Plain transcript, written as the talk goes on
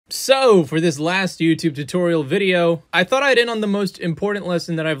So, for this last YouTube tutorial video, I thought I'd end on the most important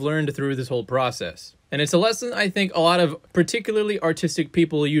lesson that I've learned through this whole process. And it's a lesson I think a lot of particularly artistic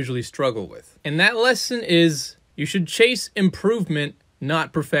people usually struggle with. And that lesson is, you should chase improvement,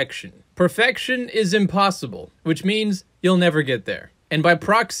 not perfection. Perfection is impossible, which means you'll never get there. And by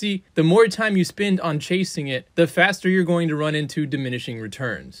proxy, the more time you spend on chasing it, the faster you're going to run into diminishing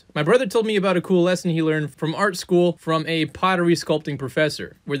returns. My brother told me about a cool lesson he learned from art school from a pottery sculpting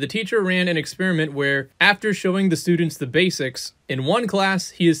professor, where the teacher ran an experiment where, after showing the students the basics, in one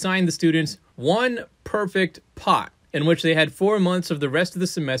class he assigned the students one perfect pot, in which they had 4 months of the rest of the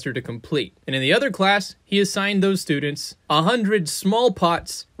semester to complete. And in the other class, he assigned those students 100 small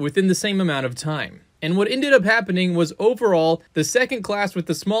pots within the same amount of time. And what ended up happening was, overall, the second class with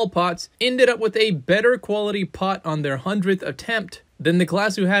the small pots ended up with a better quality pot on their 100th attempt than the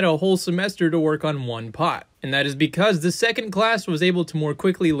class who had a whole semester to work on one pot. And that is because the second class was able to more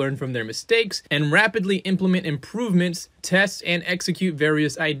quickly learn from their mistakes and rapidly implement improvements, test, and execute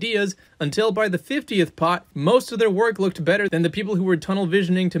various ideas until by the 50th pot, most of their work looked better than the people who were tunnel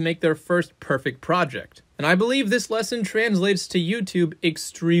visioning to make their first perfect project. And I believe this lesson translates to YouTube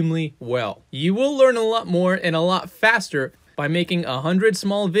extremely well. You will learn a lot more and a lot faster by making 100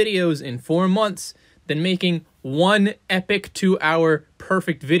 small videos in 4 months than making one epic 2-hour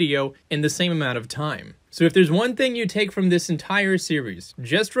perfect video in the same amount of time. So if there's one thing you take from this entire series,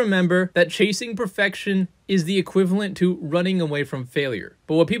 just remember that chasing perfection is the equivalent to running away from failure.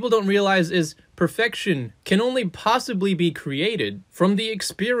 But what people don't realize is perfection can only possibly be created from the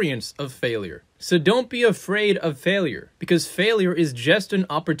experience of failure. So don't be afraid of failure, because failure is just an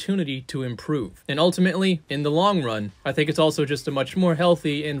opportunity to improve. And ultimately, in the long run, I think it's also just a much more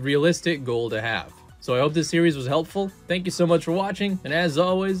healthy and realistic goal to have. So I hope this series was helpful. Thank you so much for watching, and as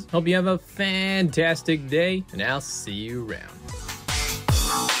always, hope you have a fantastic day, and I'll see you around.